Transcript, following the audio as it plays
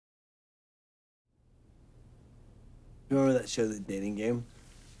Remember that show, The Dating Game?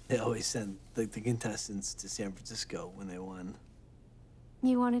 They always sent the contestants to San Francisco when they won.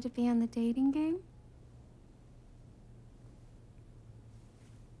 You wanted to be on the dating game?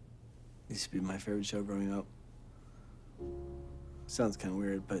 Used to be my favorite show growing up. Sounds kind of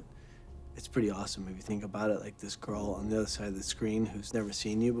weird, but it's pretty awesome if you think about it. Like this girl on the other side of the screen who's never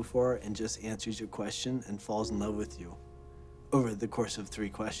seen you before and just answers your question and falls in love with you over the course of 3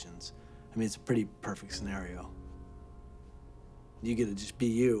 questions. I mean, it's a pretty perfect scenario. You get to just be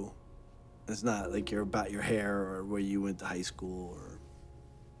you. It's not like you're about your hair or where you went to high school, or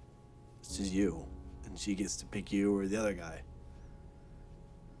it's just you. And she gets to pick you or the other guy.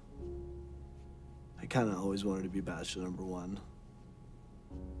 I kind of always wanted to be bachelor number 1.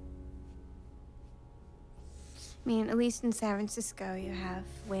 I mean, at least in San Francisco, you have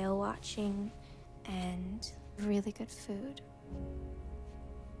whale watching and really good food.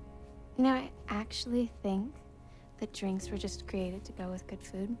 You know, I actually think that drinks were just created to go with good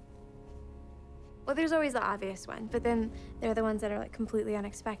food. Well, there's always the obvious one, but then there are the ones that are like completely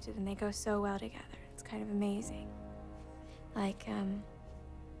unexpected and they go so well together. It's kind of amazing. Like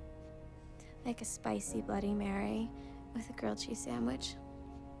a spicy Bloody Mary with a grilled cheese sandwich.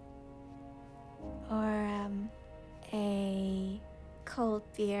 Or a cold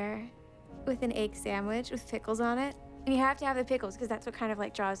beer with an egg sandwich with pickles on it. And you have to have the pickles because that's what kind of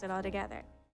like draws it all together.